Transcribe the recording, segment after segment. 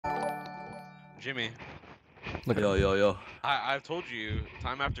Jimmy. Look at yo. I've told you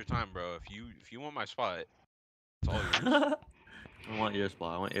time after time, bro. If you want my spot, it's all yours. I want your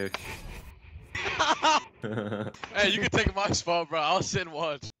spot. I want Eric. Hey, you can take my spot, bro. I'll sit and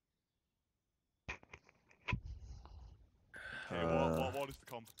watch. Okay, what is the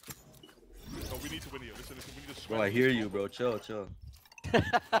comp? No, we need to win here. Listen, we need to Bro, I hear you, bro. Chill. No.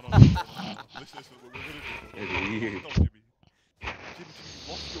 Listen, we're winning. It's weird. Jimmy,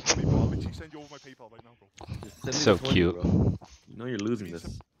 lost your money, bro. I'll literally send you over my PayPal right now, bro. Just send me So the 20, cute. bro. You know you're losing this.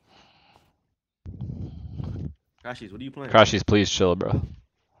 Crashies, what are you playing? Crashies, please chill, bro.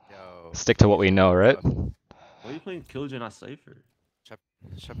 Yo. Stick to what we know, right? Why are you playing Killjoy, not Cypher?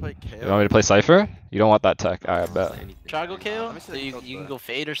 Should I play KO? You want me to play Cypher? You don't want that tech. Alright, I don't bet. play anything. Try to go KO? Let me see So the you code can for go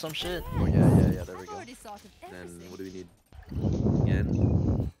fade or some shit? Oh, yeah, there we go. Then what do we need?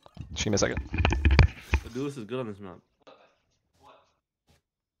 Again? Just give me a second. The Goose is good on this map.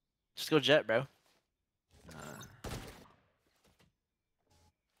 Just go jet, bro.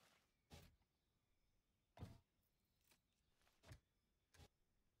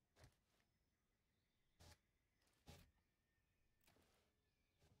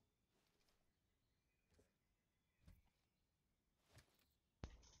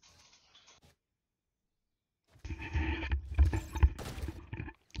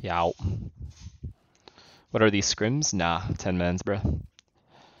 Yow. What are these scrims? Nah, 10 mans, bro.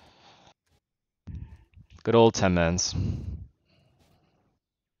 Good old 10 mans.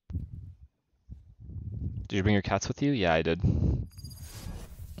 Did you bring your cats with you? Yeah, I did.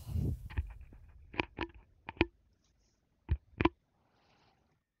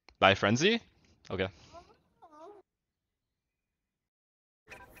 Bye, Frenzy? Okay.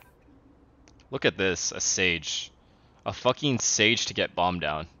 Look at this, a Sage. A fucking Sage to get bombed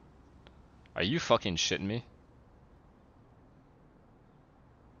down. Are you fucking shitting me?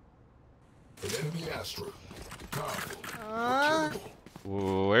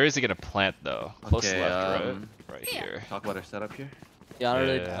 Where is he gonna plant though? Close Okay, left, right here. Talk about our setup here. Yeah,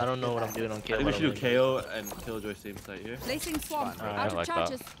 Yeah. I don't know what I'm doing on I KO. think we should do KO and Killjoy same site here. Placing swarm. Fine, I Out of like that.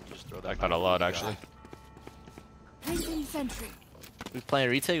 charges. Just throw I that like that a lot, actually. Placing sentry. We playing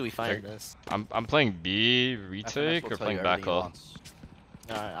retake, we find this. I'm playing B retake or playing back all.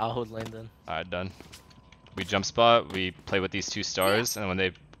 Alright, I'll hold lane then. Alright, done. We jump spot, we play with these two stars, and when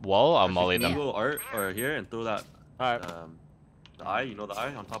they wall, I'll molly Can you them. go art or here and throw that Alright. the eye, you know the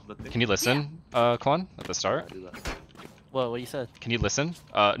eye on top of the thing? Can you listen, Quan, at the start? Yeah, do that. What you said? Can you listen?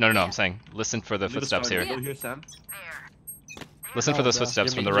 No, I'm saying listen for the Do the footsteps star, here. Go here, Sam. Listen for those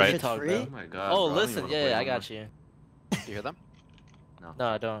footsteps from the right. Oh my god. Oh, bro, I don't even listen, wanna yeah, play I no got you. Do you hear them? No,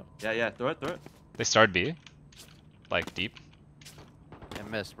 I don't. Yeah, throw it. They started B. Like deep. I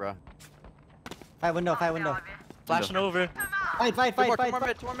missed, bro. Fight window. Flashing over. Fight.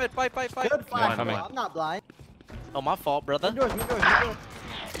 Two more mid. Fight. Good flash, coming. bro. I'm not blind. Oh, my fault, brother. Mid doors.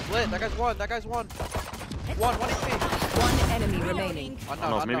 Split. That guy's one. One HP. One enemy remaining. Oh, I don't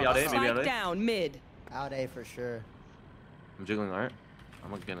know, maybe out A, maybe out Spike A. down mid. Out A for sure. I'm jiggling art. I'm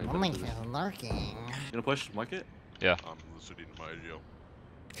not getting Only this. lurking. You gonna push market? Yeah. I'm listening to my yo.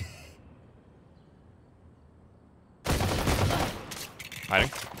 Hiding.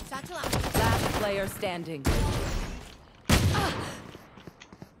 Last player standing.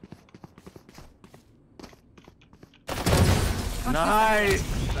 Nice!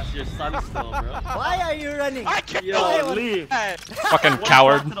 That's your son still, bro. Why are you running? Yo, leave! Fucking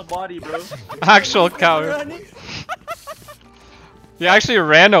coward. To the body, bro. Actual coward. Running? He actually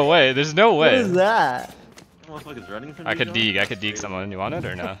ran away. There's no What way. is that? Motherfucker's running from I you, could John? deke someone. You want it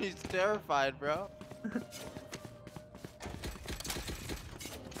or no? He's terrified, bro.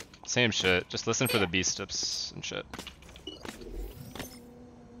 Same shit. Just listen for the B steps and shit.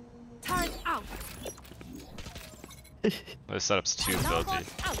 Turn out. This setup's too filthy.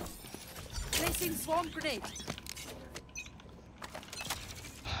 Out. Placing swarm grenade.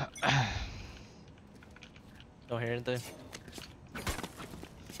 Don't hear anything.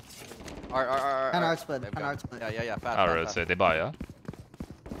 An art split. They've An got- art split. Yeah. Fast. I'll rotate. They buy, yeah?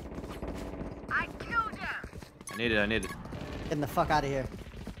 I need it. Getting the fuck out of here.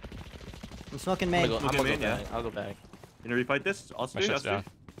 I'm smoking I'm main. gonna Look go at me, yeah. back. I'll go back. You gonna refight this? I'll My stay. shit's down.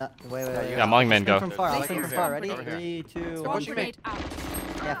 Wait. Yeah, Mong man, Swing go. from far. I'll Like swing over from far. here, Ready? over here. 3, 2, So 1. push me. Grenade out.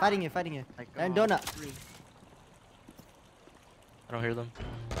 Yeah, fighting you. And donut. I don't hear them.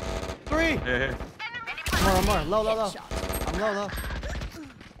 3. Here. More. Low. I'm low.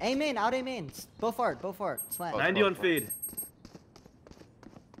 Aim in. Out aim in. Go for it. Slant. 90 on fade.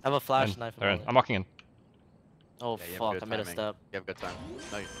 I have a flash In. knife. They're in. I'm walking in. Oh Yeah, you have fuck, good I made a timing. step. You have good time.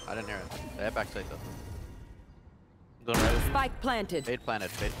 No, I didn't hear it. They have backside though. I'm going right. Spike planted. Fade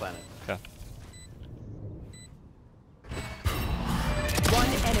planted. Okay.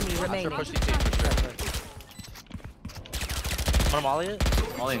 remaining. Push CT for sure. Wanna molly it?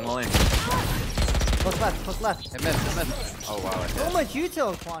 Mulling. Close left, close left. It missed. Oh wow. So much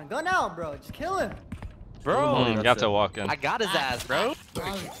util, Quan. Go now, bro. Just kill him. Bro, You have to walk in. I got his ass, bro. Well,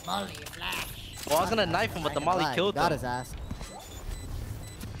 I was gonna knife him, but the molly killed Got him. his ass.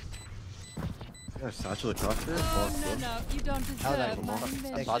 Yeah, Satchel across there. No, you don't How deserve that my I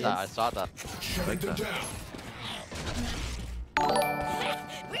mention. saw that. I saw that. Like that.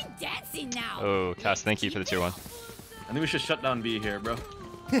 We're dancing now. Oh, Cass, thank you for the tier 1. I think we should shut down B here, bro.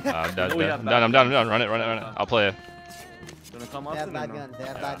 I'm done, know we have I'm done. Run it. I'll play it. Gonna come They up have and bad then guns. They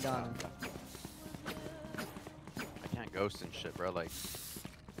have bad guns. I can't ghost and shit, bro. Like,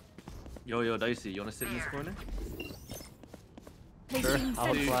 Yo, Dicey, you wanna sit in this corner? Sure, Placing I'll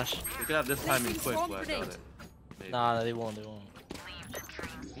sentry. flash. We could have this timing Placing quick, swarm but I doubt grenade. it. Maybe. Nah, they won't.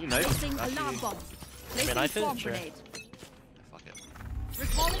 You knife? Placing alarm Actually, bomb. I Placing knife it? swarm Sure. grenade. fuck it.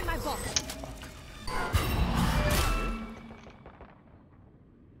 Recalling my bomb.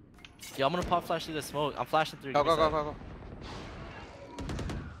 Yo, I'm gonna pop flash through the smoke. I'm flashing through. go.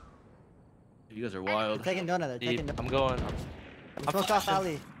 You guys are They're wild. taking donut. They're taking Deep. donut. I'm going. Smoke off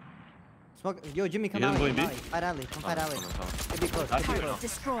alley. Smoke. Yo, Jimmy, come You out. guys going Come B? out. Fight alley. Come fight alley. Come on. Could be close. Could be Actually, close.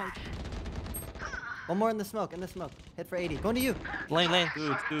 Destroyed. One more in the smoke. Hit for 80. Going to you. Lane.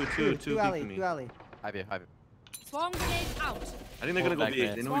 Two alley. peeking me. Two alley. Ivy. Swarm grenade out. I think they're gonna go Back B.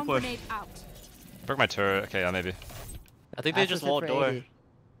 man. They know we Swarm push. grenade out. Broke my turret. Okay, yeah, maybe. I think they Ashes just hit walled for door. 80.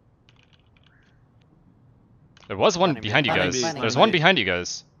 There was one Planning behind you planning guys. planning There's planning. one behind you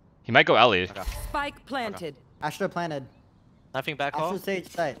guys. He might go alley. Spike planted. Astra planted. Knifing back Astra hall. stage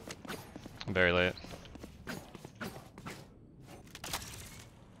site. I'm very late.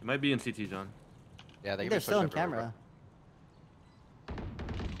 It might be in CT, John. Yeah, I they think can they're be still in pushed everywhere, camera.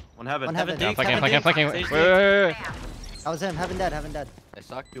 One heaven. One heaven. Yeah, I'm flanking. Sage Wait. deep. That was him. Haven't dead. bro. They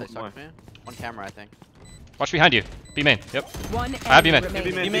suck. Two They more. suck, man. One camera, I think. Watch behind you. B main. Yep. One I have you, enemy man.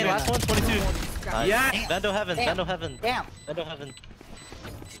 remaining. B You made main. last one. 22. Yeah. Vando heaven. Damn. Vando heaven. Damn. Vando heaven.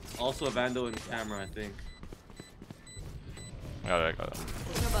 Also a Vandal in camera, I think. Got it. How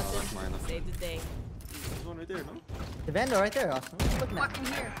about this? Save the day. There's one right there, no? The Vandal right there, Austin. What are you looking at? Working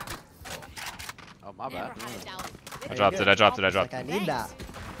here. Oh, my bad. Never had a doubt. I dropped it. I dropped it. Like, I need that.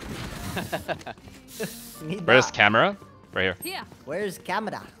 Need Where's that. camera? Right here. Here. Where's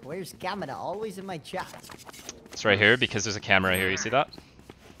camera? Where's camera? Always in my chat. It's right here because there's a camera here. You see that?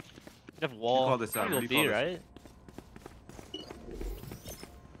 You have wall. call this out? You'll What do you be call right.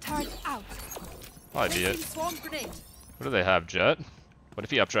 Turret out. I'll be it. Placing swarm grenade. What do they have? Jet? What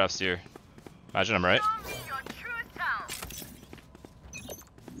if he updrafts here? Imagine I'm right.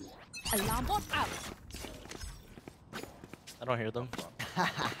 Alarm bot out. I don't hear them.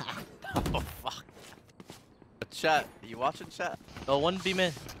 Oh, fuck. Chat. You watching chat? Oh, one B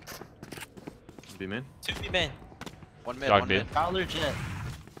man. B main. Two B man. One mid, Dog one B. mid. Fowler jet.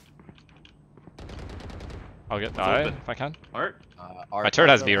 I'll get It's die open. if I can. Art? R My turret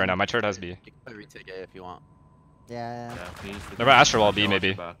has go B right on. now. My turret has B. You can play retake A if you want. Yeah. Yeah, he needs to What about Astro Wall B I'll watch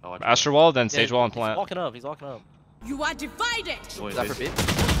maybe? it back, I'll watch it Astro Wall, then Yeah, Sage Wall and He's plant. walking up. He's walking up. You are divided. back. Wait, Is that for wait.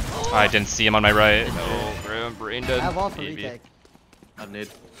 B? I didn't see him on my right. No, bro, I'm brain I dead. have all for Maybe. retake. I have nade.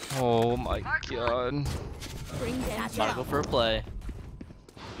 Oh my god. Bring them About to down. go for a play.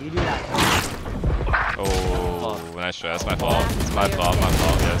 You do that. Oh, nice try. That's my fault. It's my fault.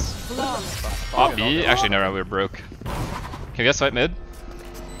 Yes. Pop B. Actually, no, we were broke. Can we get fight mid?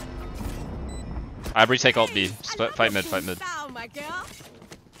 I retake alt B. Just fight mid. Fight mid. Style, my girl.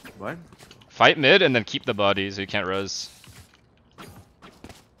 What? Fight mid and then keep the body so you can't res.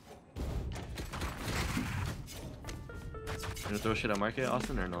 You gonna throw shit at market,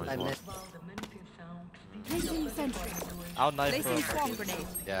 Austin, or no? I You missed. Placing sentry. I'll knife Placing for swarm grenade.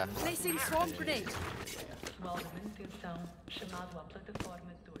 Yeah. Placing swarm grenade.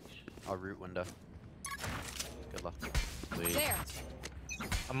 I'll root window. Good luck. Wait. There.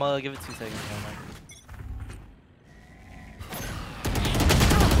 I'm gonna give it 2 seconds. Never mind.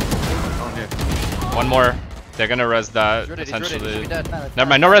 Oh, here. One more. They're gonna res that He's rooted, he's rooted, he should potentially. be dead. Never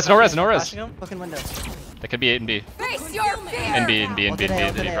mind. No res. No res. No res. Flashing him? Fucking window. That could be 8 and B. Face your fear. And B and B and B and B,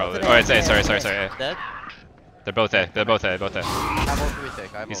 and B Today, probably. today, Oh, it's A. today. Sorry. A. Dead? They're both A. They're both A. Both A. I have all for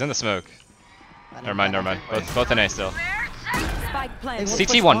retake. I have He's all. in the smoke. I Never mind. Both in A still. Spike planted. Hey,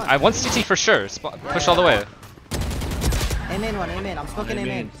 CT one. I want CT for sure. Push all the way. Aim one. Aim in. I'm smoking aim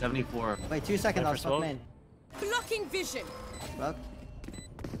in. 74. Wait, 2 seconds. I'll for smoke smoke? main. Blocking vision. Smoke.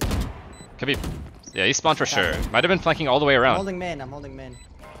 Could be. Yeah, he spawned for sure. Might have been flanking all the way I'm around. holding main. I'm holding main.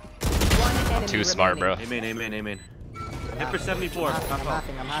 One enemy Too smart, bro. remaining. Amen. Hit for 74. I'm Knock off.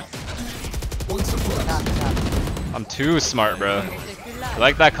 halving. Half. I'm too smart, bro. blood. You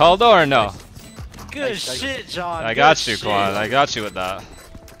like that call though or no? Good shit, John. I good got you, shit. Quan. I got you with that.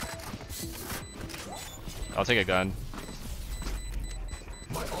 I'll take a gun.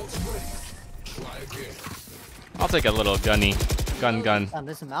 I'll take a little gunny. Gun. Damn,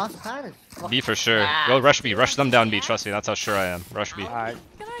 this mouse pad is B for sure. Go rush B. Rush them down B. Trust me, that's how sure I am. Rush B. Alright.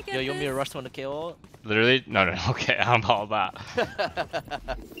 Can I get Yo, you want me to this? rush to the KO? Literally? No. Okay, I'm all that.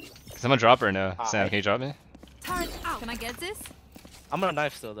 Can someone drop or no? Sam, can you drop me? Turret out. Can I get this? I'm gonna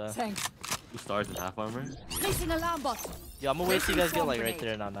knife still though. Thanks. 2 stars and half armor. Placing alarm bot. Yo, I'm gonna wait till you guys get like right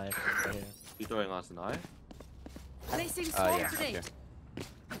there and not knife. Right here. You throwing last eye? Placing swarm Yeah, grenade. okay.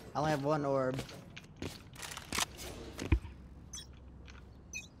 I only have one orb.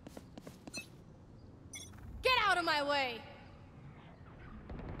 Get out of my way.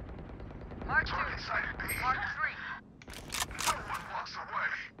 Mark 2. Mark 3. No one walks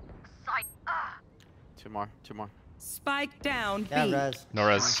away. Sight. Two more. Spike down. Yeah, B. res. No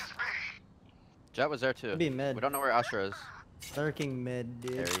res. Jet was there too. Could be mid. We don't know where Asher is. Lurking mid,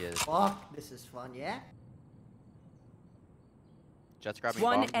 dude. There he is. Fuck, this is fun, yeah? Jet's grabbing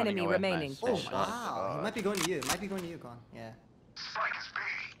One bomb, running enemy away. remaining. Nice. Oh, Nice shot. wow. He might be going to you. Might be going to you, Con. Yeah.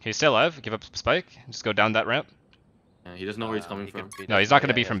 Can you stay alive? Give up spike. Just go down that ramp. Yeah, he doesn't know where he's coming He from. could be No, he's there. not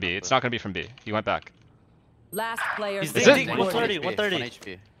gonna be Yeah, from B. yeah, It's not gonna be from B. He went back. Last player. He's Is deep, it? 130, 1 130.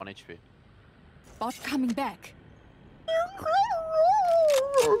 HP. 1 HP. Bot coming back.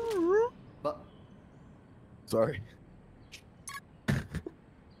 But. Sorry.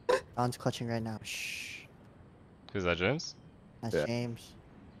 Don's clutching right now. Shh. Who's that, James? That's Yeah. James.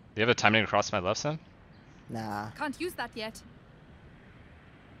 Do you have a timing across my left, Sam? Nah. Can't use that yet.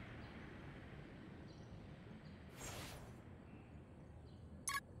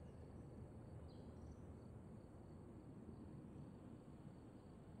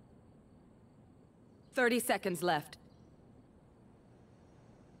 $30 left.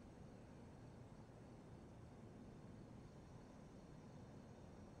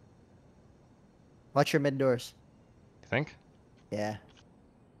 Watch your mid doors. You think? Yeah.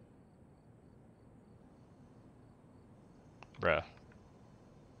 Bruh.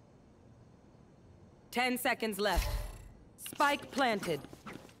 10 seconds left. Spike planted.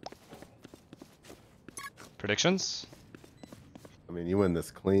 Predictions? I mean, you win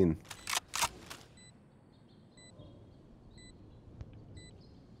this clean.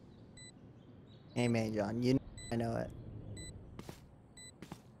 Amen, John. You know I know it.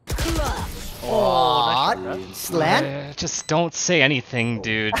 Oh, Oh, nice shot, slant? Just don't say anything,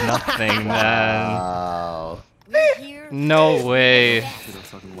 dude. Nothing, man. Wow. No way. Should have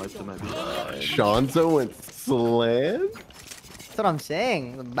fucking wiped him at B. Shanzo went slant? That's what I'm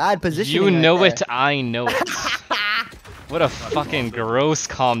saying. Bad position. You know it, I know it. What a fucking gross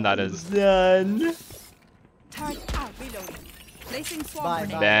calm that is. Done. Turret out. Reloading. Placing swarm Bye,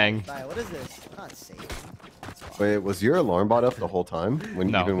 grenade. bye, Bang. bye. What is this? Not safe. Wait, was your alarm bot up the whole time? When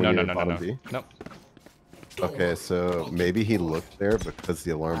No, even when no, you no, were no, bottom no, B? no. Okay, so maybe he looked there because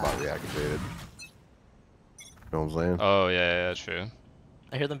the alarm bot reactivated. You know what I'm saying? Oh, yeah, true.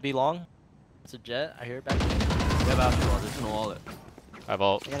 I hear them be long. It's a jet. I hear it back. We have Astral, there's no wallet. I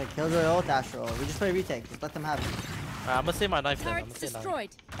vault. You gotta Killjoy ult Astral. We just play retake. Just let them have it. Alright, I'm gonna save my knife then. I'm Turret gonna save knife. destroyed.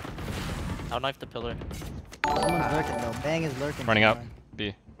 I'll knife the pillar. Someone's lurking though. Bang is lurking. Running out. somewhere.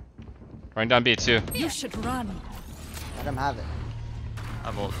 B. Running down B, too. You should run. Let them have it.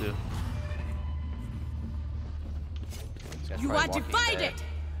 I vault too. This guy's You probably are walking divided.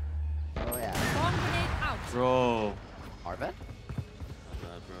 there. Oh yeah. Swarm grenade out. Bro. Arvet? Bad,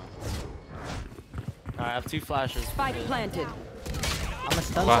 bro. Alright, I have 2 flashes. Spike planted. I'm a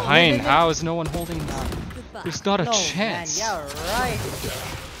stun. Behind, how is no one holding? Goodbye. There's not a No, chance. Man, yeah, right.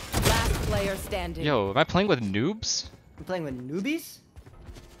 Last player standing. Yo, am I playing with noobs? I'm playing with newbies.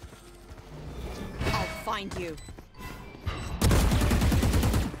 I'll find you.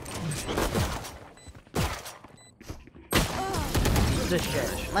 What's this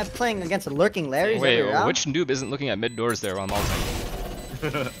shit? Am I playing against a lurking Larry? Wait, which noob isn't looking at mid doors there while I'm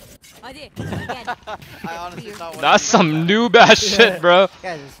ulting? I did. Again. I honestly thought one That's of you some noob ass shit, bro.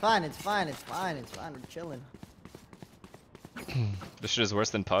 Guys, it's fine. It's fine. It's fine. It's fine. We're chilling. This shit is worse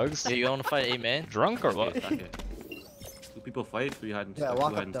than pugs. Yeah, you wanna fight 8 man? Drunk or what? Okay. 2 people fight, 3 hide and Yeah, stack,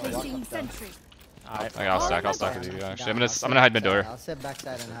 walk 2 up hide and though, stack. walk Placing up though. sentry. Alright. I'll stack with you Yeah, actually. down. I'm gonna hide mid door. I'll sit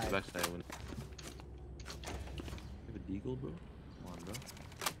backside and hide. Backside, when... You have a deagle, bro? Come on, bro.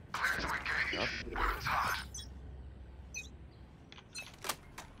 Yup.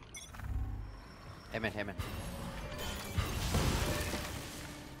 Hey man.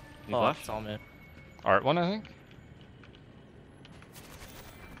 You Oh, flash? it's all mid. Art one, I think.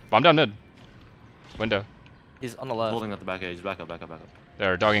 Bomb down mid. Window. He's on the left. Holding at the back edge. Back up, back up, back up.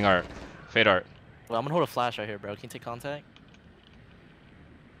 They're dogging art. Fade art. Well, I'm gonna hold a flash right here, bro. Can you take contact?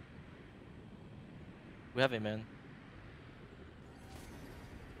 We have a man.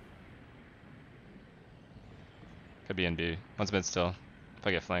 Could be in B. One's mid still. If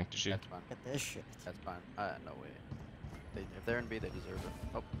I get flanked, did you? That's fine. Get this shit. That's fine. No way. If they're in B, they deserve it.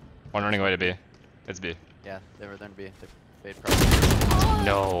 Oh, One running away to B. It's B. yeah, they're in B. They fade probably.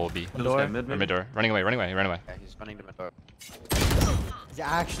 No, B. One door. Mid, Or mid door. Running away, running away, run away. Yeah, he's running to mid door. He's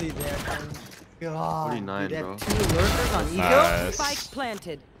actually there. God, 49, dude, they bro. have 2 lurkers on eco. Nice. Spike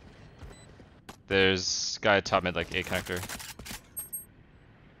planted. There's guy top mid, like A connector.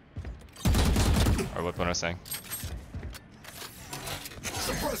 Or what one I was saying.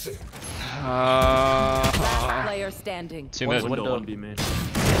 Last player standing. 2 One's mid. window. One B main.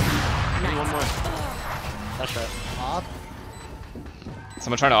 Nice. One more. That's right. Up.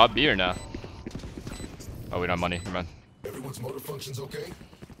 Someone trying to op B or no? Oh, we don't have money. Never mind. Everyone's motor functions okay?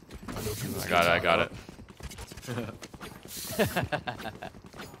 I got it, I got it.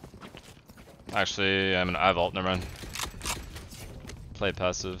 Actually, I'm an I vault, never mind. Play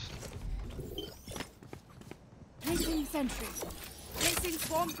passive. Placing sentry. Placing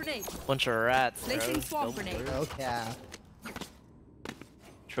swarm grenade. Bunch of rats, bro. Placing swamp Double grenade. lurk. Okay.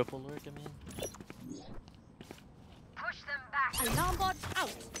 Triple lurk, I mean. Push them back. Alarm bot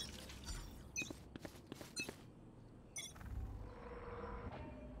out.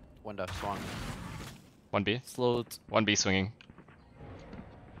 Window swung. 1B. Slowed. 1B swinging.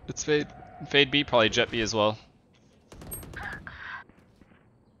 It's fade. Fade B, probably jet B as well.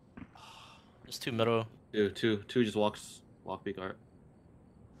 Just 2 middle. Dude, two just walk peek art.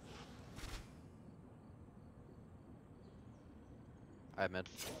 I have mid.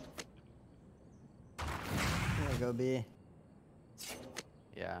 Here go B.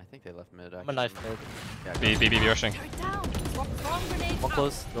 Yeah, I think they left mid. I'm a knife mid. Yeah, B rushing. Turret down. Swarm grenade. One out.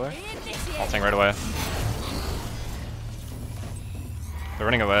 close. Door. Initiate. Ulting right away. They're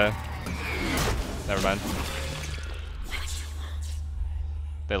running away. Never mind.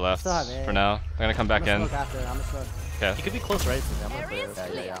 They left Still have A. for now. They're gonna come back I'm in. gonna smoke after. I'm gonna smoke. Okay. You could be close, right? So I'm gonna play Area's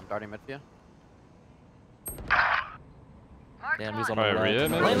it. yeah. I'm darting mid for you. Damn, he's on Alright, the Rhea,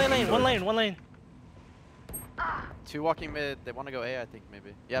 left. maybe? One lane. 2 walking mid. They want to go A, I think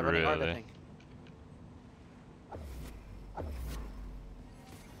maybe. Yeah, running hard, I Really? think.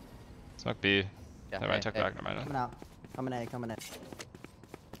 Smoke B. Yeah, Never mind, A, tuck A. back, never mind. Coming out. Coming A. Coming A.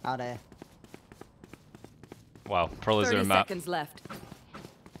 Out A. Wow, Pearl is 30 their map. seconds left.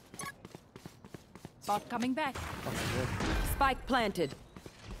 Bot coming back. Okay, good. Spike planted.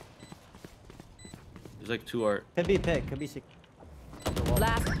 There's like 2 art. Could be pick. Could be sick.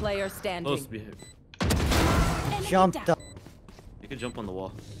 Last player standing. Close to be hit. Enemy Jumped down. up. You can jump on the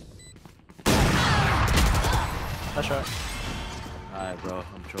wall. That's right. Alright, bro.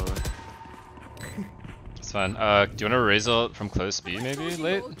 I'm trolling. It's fine. Do you want to raise out from close B maybe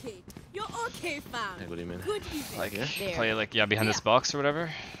late? You're okay, fam. Hey, what do you mean? Good evening. Like There. play like behind this box or whatever,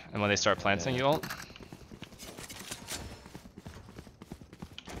 and when they start planting, you ult.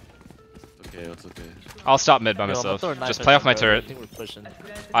 Okay, it's okay. I'll stop mid by Yo, I'm gonna myself. throw a knife Just at play you, off my bro. I turret. think we're pushing.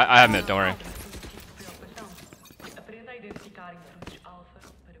 I have mid. Don't worry.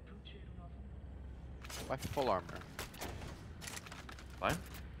 Why full armor? Fine.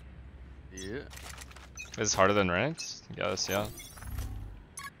 Yeah. This is harder than ranked. Yes, yeah.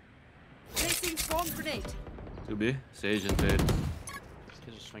 Placing swarm grenade. 2B. Sage and fade. This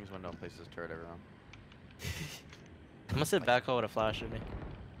kid just swings window and places his turret every round. I'm gonna sit back hole with a flash at me.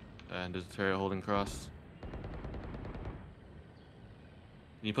 And there's a turret holding cross.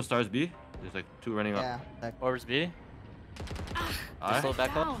 Can you put stars B? There's like 2 running up. Yeah. Back. Orbs B. Aye. Slow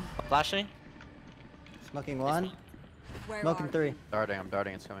back up. Down. Flashing. Smoking 1. Where Smoking are 3. Darting, I'm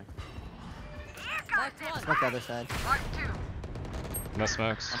darting, it's coming. Marked one. Smoke the other side. No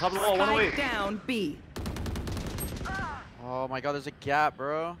smokes. On top of the wall, 108. Spike down B. Oh my god, there's a gap,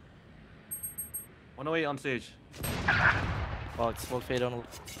 bro. 108 on stage. Fuck, smoke fade on.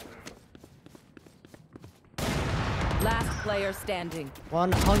 Last player standing.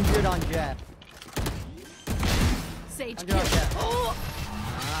 100 on jet. Sage 100 on kill. jet. Oh!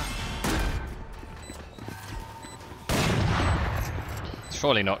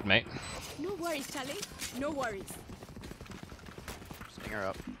 Surely not, mate. No worries, Charlie. No worries. Sting her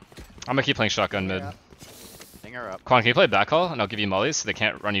up. I'm gonna keep playing shotgun mid. Yeah. Sting her up. Quan, can you play backhaul and I'll give you mollies so they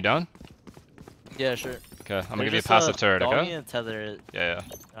can't run you down? Yeah, sure. Okay, I'm gonna They give you a just, passive turret, dog okay? me and tether it. Yeah,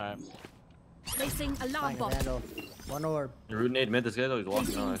 Alright. Placing alarm Flying a bot. vandal. 1 orb. Root nade mid. This guy though, he's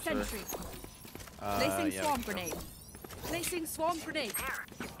walking on. Placing I swear. sentry. Placing Yeah, swarm we can go. grenade. Placing swarm grenade.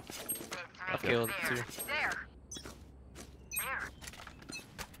 I've killed 2. There.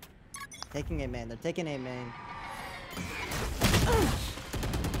 Taking A main. They're taking A main.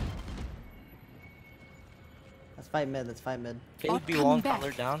 Let's fight mid. Let's fight mid. Can you be long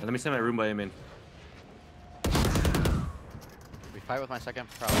color down? Let me send my room by him in. We fight with my second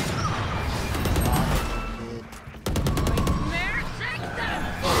probably. Mid.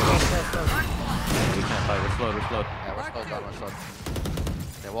 We can't fight. We're slow. We're slow. Yeah, we're slowed down. We're slowed.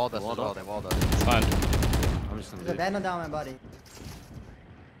 They walled us as well. They walled us. It's fine. I'm just gonna There's a do. vandal down my body.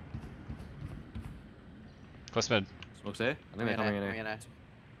 Close mid. Smokes A. I think they're coming in A.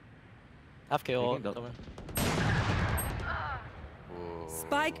 Half KO. Taking Coming.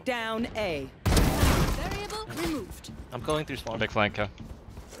 Spike down A. Variable removed. I'm going through spawn. Big flank.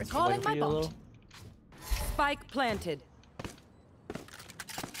 Recalling Waiting for my you a bot. little. Spike planted.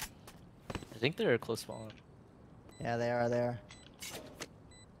 I think they're a close spawn. Yeah, they are. They are.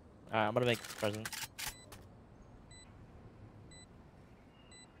 Alright, I'm gonna make this present.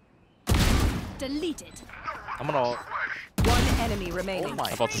 Deleted. I'm gonna. One enemy remaining. Oh my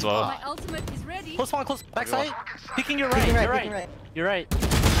I thought as well. My ultimate is ready. Close spawn, close. Backside. Peeking your right. Peeking You're peeking right. You're right.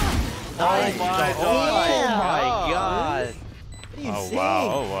 Oh my god. Oh my god. What are you Oh saying? wow.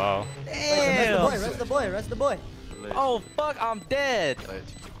 Oh wow. Damn. Rest the boy. Rest the boy. Oh fuck, I'm dead.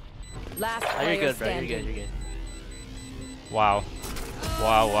 Last Oh, player you're good, bro. standing. You're good. You're good. Wow.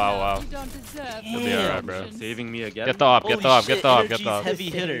 Wow. Wow. Wow. You don't deserve You'll be alright, bro. Saving me again. Get the up. Get Holy the up. shit, Get the up. Get NRG's the up. heavy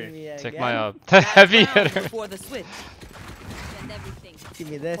hitter. Take my up. Heavy Round hitter. before the switch. And everything. Give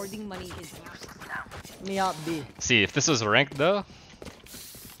me this. Hoarding money is Let me out B. See, if this was ranked though,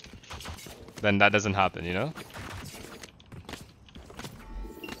 then that doesn't happen, you know?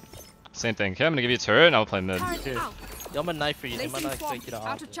 Same thing. Okay, I'm gonna give you a turret and I'll play mid. Turret Here. out. Yo, I'm a knife for you. They might Placing not swamp. expect you to Out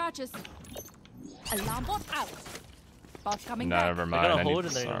off of it. charges. Alarm bot out. Bot coming Nah, back. never They're mind. gonna I need hold to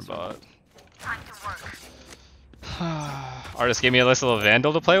and they're start gonna bot. Artist gave me a nice little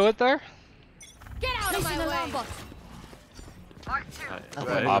vandal to play with there. Get out of my way. Bot.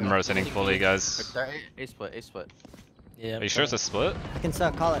 Right. I'm rotating fully, guys. They're A split. A split. Yeah. Are you sure it's a split? I can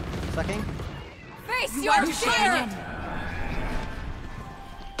suck. Call it. Sucking. Face your share.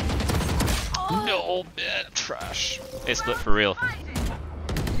 No, man, trash. A split for real.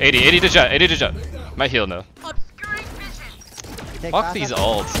 80 to jet, 80 to jet. Might heal now. Take Fuck fast these up.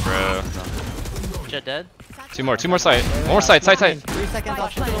 ults, bro. Jet dead. Two more sight. More sight. 3 seconds. I'll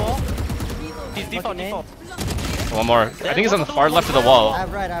shoot the wall. He's default. Fucking Default. One more. I think he's on the far left of the wall. I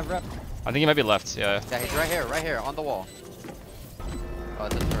have right. I have right. I think he might be left, yeah. Yeah, he's right here, on the wall. Oh,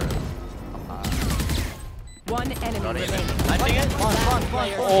 it's a turret. One enemy Not even. remaining. Knifing it. Spawn.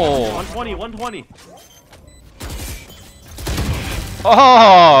 Oh. 120. 120.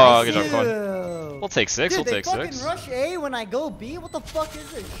 Oh, good job, Quan. Ew. We'll take 6, Dude, we'll they take fucking 6. rush A when I go B? What the fuck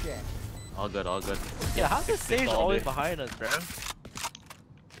is this shit? All good. All good. Yeah, how's this stage all always day. behind us, bro?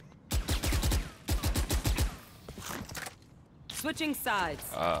 Switching sides.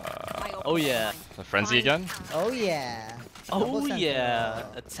 Oh yeah. A frenzy again? Oh yeah. Oh Double yeah.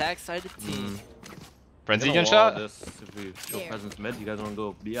 sentinel. Attack sided team. Frenzy Gonna again, wall shot? This if we show There. presence mid. You guys wanna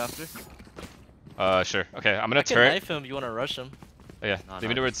go B after? Sure. Okay, I'm gonna I can turret. knife him. You wanna rush him? Oh, yeah, Nah, leave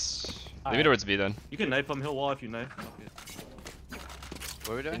me nah. towards B then. You can knife him. He'll wall if you knife.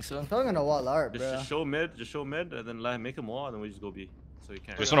 What are we doing? Think so? I'm probably gonna wall art, bro. Just show mid. Just show mid, and then let him make him wall, and then we just go B. So you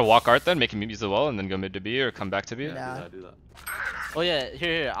can't. You just wanna walk art then, make him use the wall, and then go mid to B or come back to B? Yeah. Do that. Oh yeah.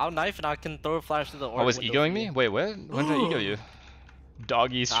 Here. I'll knife and I can throw a flash to the. Oh, was window egoing for me? you. Wait, what? When did I ego you?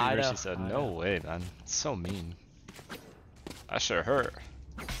 Doggy I streamer, know, she said. I No know. way, man. It's so mean. That sure hurt.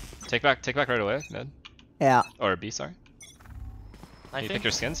 Take back right away, mid. Yeah. Or B, sorry. Can you Knifing? pick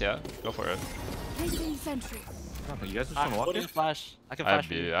your skins? Yeah, go for it. Placing sentry. No, you guys just I wanna walk put in? in flash. I can I have flash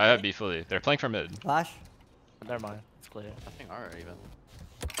for B. you. I have B fully. They're playing for mid. Flash. Never mind. It's clear. Nothing R even.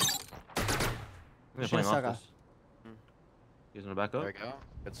 They're Should playing have off suck this. You guys wanna back There up? we go.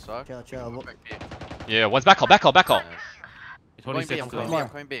 Good suck. Chill. Quick B. Yeah, one's back call. I'm going B. 26 I'm still.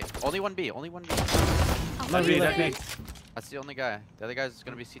 going B. Only one B. Only one B. Let me, let me. That's the only guy. The other guy's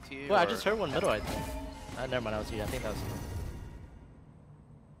gonna be CT. Well, I or- just heard one middle. I think. Never mind. That was you. I think that was you.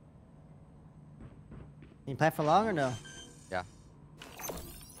 Can you plan for long or no?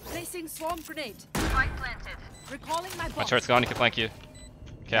 Placing swarm grenade. Spike planted. Recalling my My bot. turret's gone. He can flank you.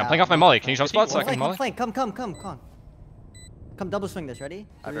 Okay, I'm Yeah, playing off my molly. Can you jump spot so I can molly? Flank. Come. Come double swing this. Ready?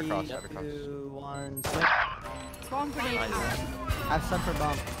 I have your cross, 3, I have your cross. 2, 1, swing. Swarm grenade out. I have suck for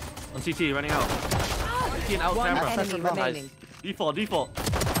bomb. On CT, running out. CT and out One camera. enemy Nice. remaining. Default. Yeah,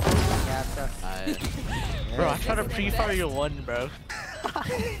 I have suck. Nice. Bro, I tried to pre-fire your one, bro.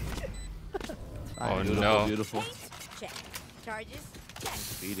 Oh Beautiful, no. beautiful. Check. Charges. Check.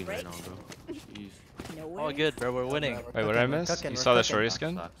 Feeding right now, bro. Jeez. No All good, bro. We're winning. Wait, what did I miss? Cooking, You we're saw the cooking. shorty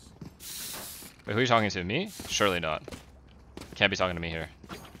skin? Sucks. Wait, who are you talking to? Me? Surely not. Can't be talking to me here.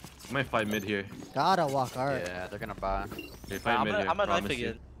 I might fight mid here. Gotta walk art. Yeah, they're gonna buy. They fight mid here. I'm a knife promise you.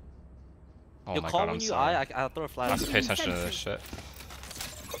 again. Oh You my call god, when I'm you sorry. I'll throw a I flash. have to pay attention to this shit.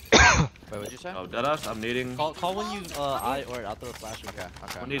 Wait, what'd you say? Oh, deadass, I'm needing. Call when you I or I'll throw a flash. Okay, I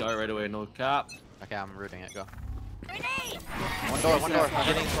okay. need art right away, no cap. Okay, I'm rooting it. Go. Grenade! One door, one door. I'm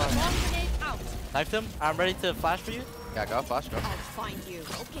getting Bomb grenade out. knifed him. I'm ready to flash for you. Yeah, go, flash, go. I'll find you.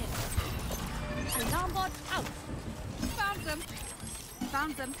 Okay. Alarm bot out. Found them.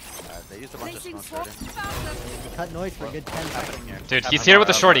 Found them. They used a bunch of Placing smokes swap. already. Found them. Cut noise for a good 10 seconds. Happening here. Dude, he's here with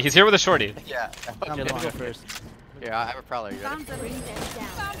the shorty. He's here with the shorty. Yeah. Okay, let me go first. Here, I have a prowler. You ready? Found them. Bring them down.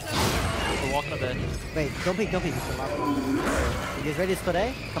 Found them. We're walking a bit. Wait, don't peek, don't peek. You guys ready to split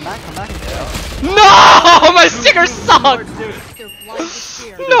A? Come back, come back. No! My sticker sucks! They're blind with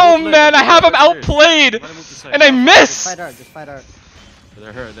fear. No, man, I have him outplayed! Let him move to side. And I Just miss! fight art, just fight art.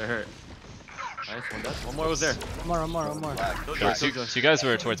 They're hurt, they're hurt. Nice, one dead. One more was there. One more. So you guys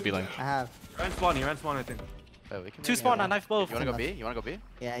were towards B lane. I have. He ran spawn, I think. Wait, we can Two maybe spawn, go- I knife both. You wanna go B? You wanna go B?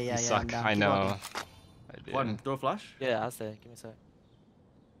 Yeah, You I'm suck, down. I Keep know. walking. I did. One, throw a flash. Yeah, I'll stay. Give me a sec.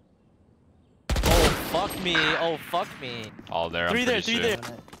 Oh fuck me! Oh fuck me! All there, I'm Three there, pretty three sure.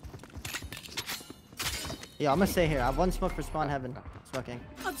 there. Yeah, I'm gonna stay here. I have one smoke for spawn heaven. Smoking.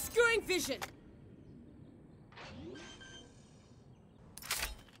 Obscuring vision.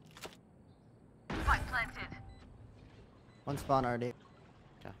 Spike planted. One spawn already.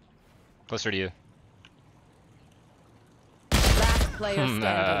 Closer to you. Last player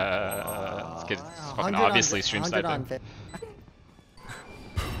standing. This kid's fucking 100 on obviously fi- stream 100 on sniping. fi-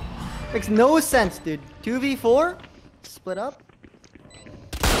 Makes no sense, dude. 2v4? Split up?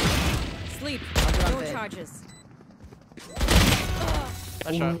 Sleep. 100 on No fade. charges.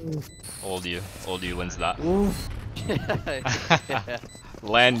 Nice shot. Old you wins that. Oof.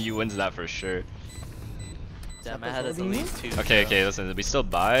 Lan, you wins that for sure. Damn, I had us at least two. Okay, listen, we still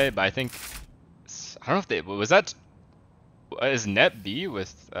buy, but I think I don't know if they was that is net B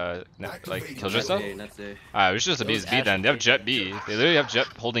with like Killjoy stuff. That's it. It was just a B is B then. They have Jet B. They literally have Jet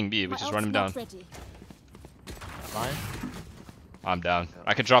holding B. We just run him down. Fine. I'm down.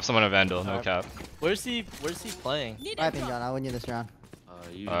 I could drop someone a Vandal, no cap. Where's he playing? Need a Piping, drop. John. I'll win you this round.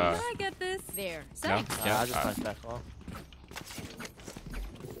 You Can I get this? There. No? Thanks. Yeah. I just knifed back off.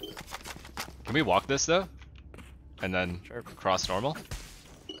 Can we walk this though? And then Sure. cross normal?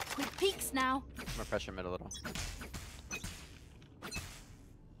 Quick peeks now. I'm gonna pressure mid a little.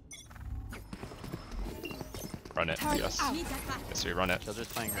 Run it, I guess. Need that back. Guess we run it. Killjoy's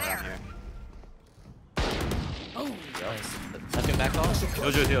playing around here. Oh. Nice. Knifing back off.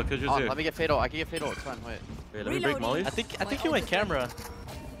 Killjoy's here, Killjoy's Oh, here. let me get fatal. I can get fatal. It's fine. Wait. Wait, let me break Molly. I think you went camera.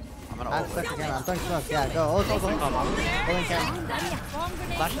 I'm gonna I ult. have second camera. I'm throwing smoke. Yeah, go. Ult. Pulling camera. Bomb grenade.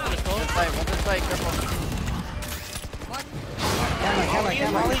 Flash to the One phone. side, one side. Careful. Camera.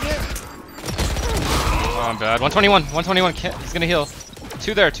 Oh, I'm bad. 121, 121. He's gonna heal.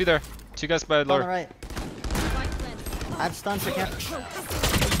 Two there. Two guys by On the lower. right. I have stuns for camera.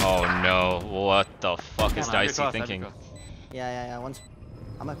 Oh no, what the fuck is Dicey thinking? Yeah. Once.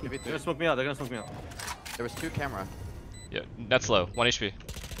 I'm up. Maybe They're gonna smoke me out, they're gonna smoke me out. There was two camera. Yeah, that's low. 1 HP.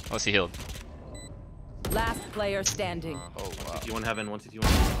 Unless he healed. Last player standing. Oh wow. CT1 heaven, one CT1.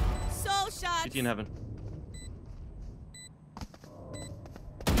 Soul shot. CT in heaven.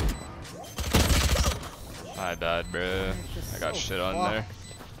 My bad, bro. I got shit on there.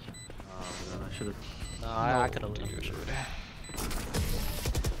 Oh man, I should've. No, I could have lived for sure.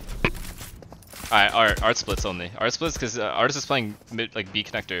 Alright, art splits only. Art splits because Artist is playing mid, like B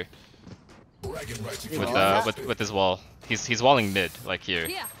connector with his wall. He's walling mid like here.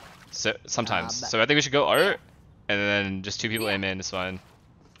 Yeah. So sometimes. So I think we should go art and then just two people aim in is fine. You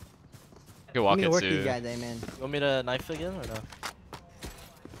can walk I'm it gonna work too. these guys, amen. You want me to knife again or no?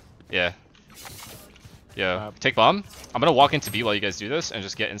 Yeah. Yeah. Take bomb. I'm gonna walk into B while you guys do this and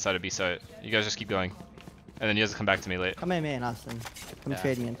just get inside of B site. You guys just keep going. And then you guys come back to me late. Come in, man, Austin. Come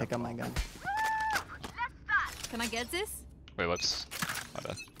trade me and pick up my gun. Can I get this? Wait, whoops. My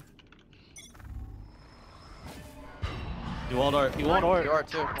bad. You walled art. You want or? You are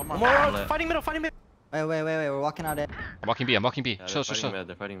too. One more. More Lit. fighting middle, fighting middle. Wait. We're walking out it. I'm walking B. Yeah, Chill.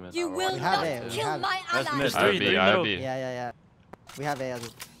 they're fighting mid. You will We have not it, we kill have it. my That's ally. mid. I have Three B. I have middle. B. Yeah. We have A as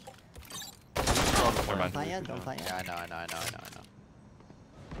it. Never Don't mind. plant yet. Don't plant Yeah, yet. I know.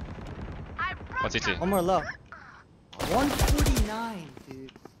 What's CT? One more low. 149,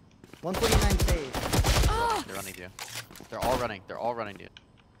 dude. 149 save. They're running, dude. They're all running, dude.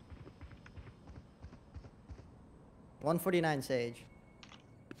 149 sage.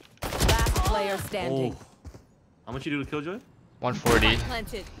 Last player standing. Oh. How much you do to Killjoy? 140.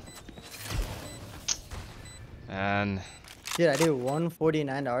 Planted. And Dude, I do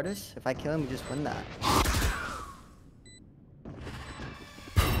 149 artists. If I kill him, we just win that.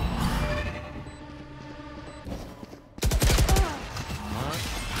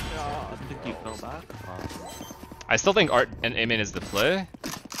 I think you fell back. I still think Art and A main is the play.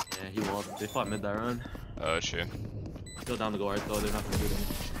 Yeah, he was. They fought mid that round. Oh, true. Still down to go Art though. They're not gonna do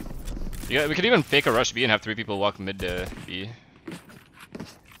anything. Yeah, we could even fake a rush B and have 3 people walk mid to B.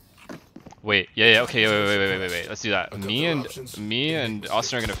 Wait, yeah, okay, wait. Let's do that. Me and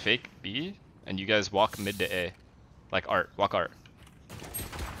Austin are gonna fake B, and you guys walk mid to A, like Art. Walk Art.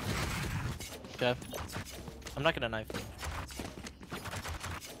 Okay. I'm not gonna knife him.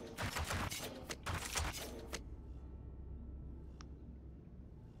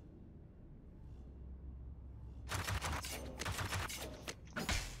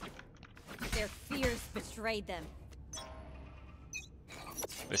 Their fears betrayed them.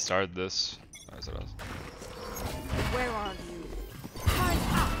 They started this. Oh, is it us? Where are you? Time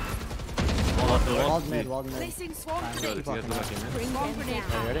out. Wall up the wall. Walled mid, walled mid. Placing swarm Fine. grenade. Keep walking. Bring them Are you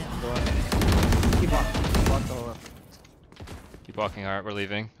down. ready? I'm going. Keep walking. Keep walking the whole row. Keep walking, Art. We're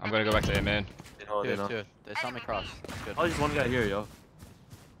leaving. I'm gonna go back to A main. They know. They Dude, know. dude. They saw me cross. That's good. Oh, just one guy here, yo.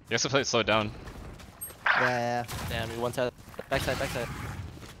 You have to play it slow down. Yeah. Damn, he one side. Backside, backside.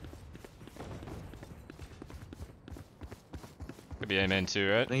 Could be A main too,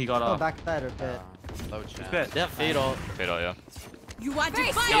 right? I think he got Oh, off. backside or pit. Low He's chance. bad. They have fade ult. Fade out, yeah. You want to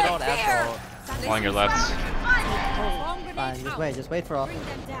Fade fight ult fear? after ult. Flying your left. Swarm Fine, grenade just out. wait. Just wait for all. Bring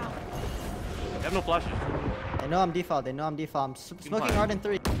them down. They have no flashes. They know I'm default. They know I'm default. I'm smoking fine. hard in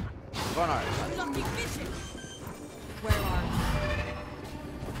 3. I'm going hard. Blocking vision. Where are you?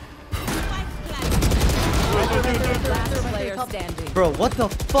 Last player standing. Bro, what the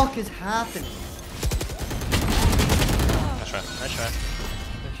fuck is happening? Nice try. Nice try.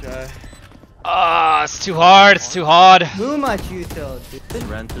 Nice try. Ah, it's too hard. It's too hard. Too much util, dude.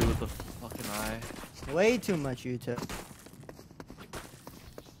 Ran through with the fucking eye. Way too much util.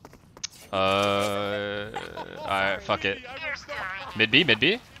 Alright, fuck it. Mid B, mid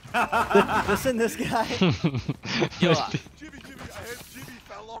B. Listen, this guy. Jimmy, Yo, I heard Jimmy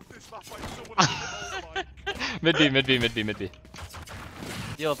fell off this map like someone else. Mid B, mid B, mid B, mid B.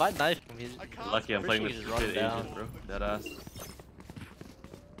 yo, if I knife him, he's I can't. Lucky I'm playing with Just run shit down. agent, bro. Deadass.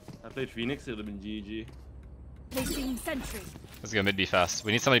 I played Phoenix, it would have been GG. Placing sentry. Let's go mid B fast.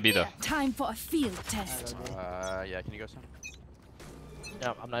 We need somebody B though. Time for a field test. Yeah, can you go some?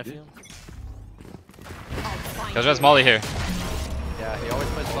 yeah, I'm knifing him. Killjoy has Molly here. Yeah, he always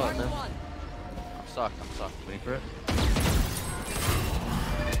plays low, man. One. I'm stuck. Waiting for it.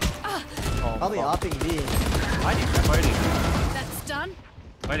 Oh, Probably fuck. opping B. Fighting. That's done.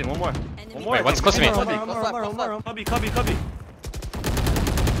 Fighting, one more. Enemy One more. Wait, one's close to me. One more. Cubby.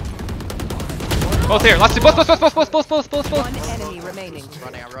 Both here. Last two. Both. One enemy remaining.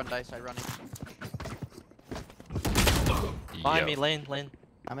 Running, I run dice, I running. Yo. Behind me, lane.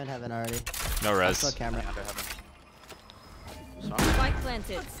 I'm in heaven already. No res. Still camera. Under heaven. Spike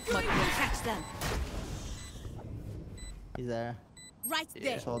planted. But we'll catch them. He's there. Right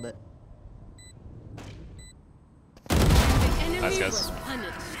there. Just hold it. Nice guys.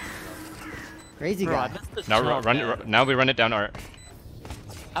 Crazy Bro, I guy. missed this Now jump, run. man. Now we run it down Art.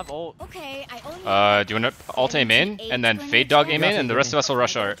 I have ult. Okay, I only Do you want to ult A main and then fade dog A main and the rest of us will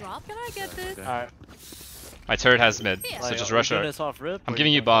rush Art. Can I get this? Alright. My turret has mid, so Like, just are we rush doing Art. this off rip, I'm or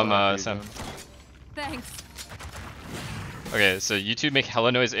giving you doing bomb, Sam. Thanks. Okay, so you two make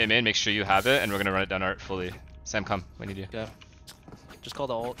hella noise A main. Make sure you have it, and we're gonna run it down Art fully. Sam, come. We need you. Yeah. Just call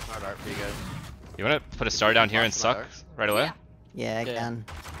the ult. Hard art for you guys. You wanna put a star down here and suck right away? Yeah, I Yeah. can.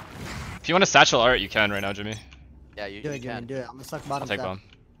 If you want to satchel Art, you can right now, Jimmy. Yeah, you, Do you it, Jimmy. can. Do it. I'm gonna suck I'll bottom take step. bomb.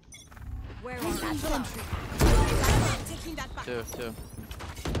 Where are you? Taking that back. Two.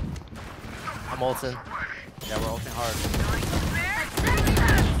 I'm ulting. Yeah, we're ulting hard.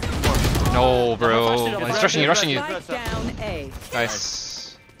 No, bro. I'm He's rushing you, rushing you. Spike down A.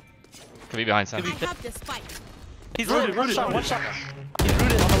 Nice. Could be behind Sam. I have the spike. He's Rooted, rooted. rooted. One shot. He's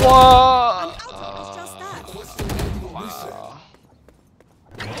rooted on the Whoa! It's just that.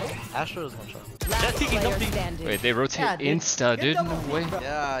 Astro is one shot. Last player standing. Wait, they rotate Yeah, dude. insta, Get dude. double No way.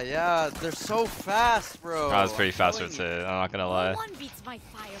 Yeah, they're so fast, bro. That was pretty fast I'm rotate. telling I'm not gonna No lie. one beats my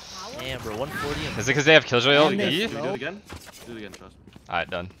firepower. Damn, bro. 140 and Is it because they have Killjoy ult And B? they Can we do it again? Do it again, trust me. Alright,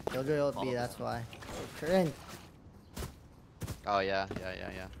 done. Killjoy ult B, that's why. Current. Oh yeah.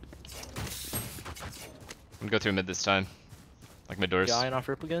 I'm gonna go through mid this time. Like mid doors. Guy off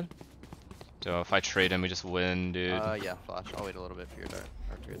rip again. So if I trade him, we just win, dude. Yeah, flash. I'll wait a little bit for your dart.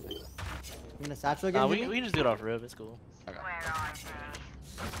 Or two, I think. You gonna satchel again, We Jimmy? can just do it off rip. It's cool.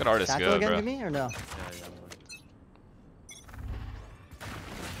 Good artist Satchel go, again, bro. Jimmy, or no? Yeah.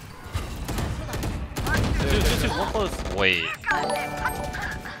 one close. Wait.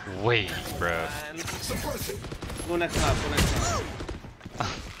 Wait, bro. Go next map, go next map.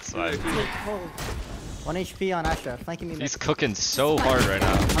 Side. 1 HP on Astra. Flanking me. He's cooking so hard right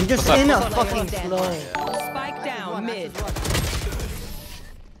now. I'm just What's in up? a fucking slow. Spike down mid.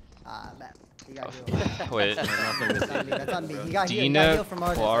 Ah, man. You gotta do it. Wait. That's on me. That's on me. You got heal Dina, from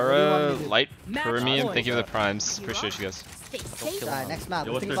Arden. Clara, Light, Match Permian, point. thank you for the primes. Appreciate you guys. Stay safe. Alright, next map.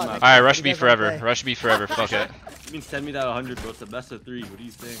 Yo, Let's what's think this about map? next Alright, map. rush You B guys wanna forever. play? Rush B forever. Fuck it. You mean send me that 100, bro. It's the best of 3. What do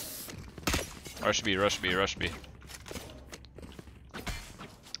you think? Rush B, rush B, rush B.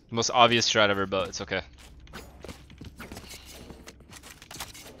 Most obvious strat ever, but it's okay.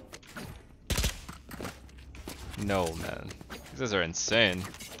 No, man. These guys are insane.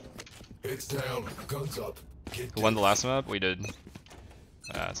 It's down. Guns up. Get Who won the last map? We did.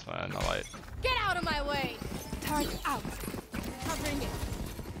 Ah, that's fine. I'll light. Get out of my way. Target out. Covering it.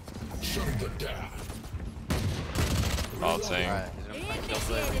 shutting them down. All saying. Alright, he's gonna play kill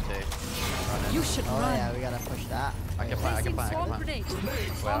play rotate. Run in. You should Oh run. yeah, we gotta push that. I can plan, I can plan, I can Swarm plan. grenade. Wait, I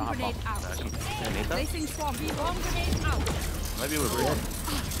don't Swarm have grenade bomb. out. Can I nade that? Placing swarm grenade out. Maybe we're broken.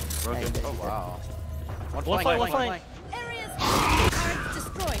 Broken. Oh wow. One One flank, flank, one one flank. Areas turret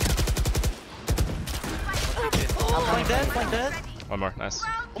destroyed. Flank dead, flank dead. One more. Nice.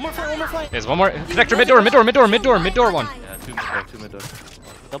 One more flank, one more flank. There's one more. Connector, mid door, mid door, mid door, mid door, mid door one. Yeah, 2 mid door, 2 mid door.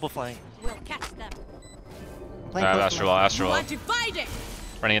 Double flank. We'll catch them. Playing Alright, close Astral to wall, my- Astral You wall. are divided.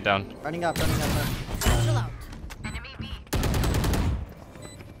 Running it down. Running up, running up. Chill out.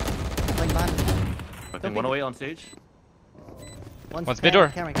 Playing behind. I think 108 on stage. One's mid door.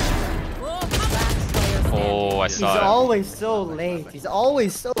 Camera. Oh, come back. Oh, I He's saw it. always so late. He's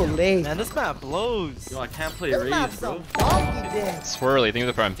always so late. Man, this map blows. Yo, I can't play This Raze, map's bro. some donkey dick. Swirly, think of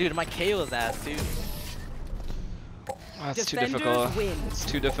the prime. Dude, my KO's ass, dude. Oh, it's too Defenders difficult. win. It's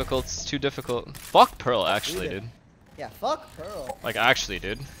too difficult. It's too difficult. Fuck Pearl, actually, dude. Yeah, fuck Pearl. Like, actually,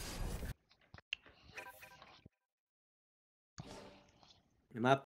 dude. Your map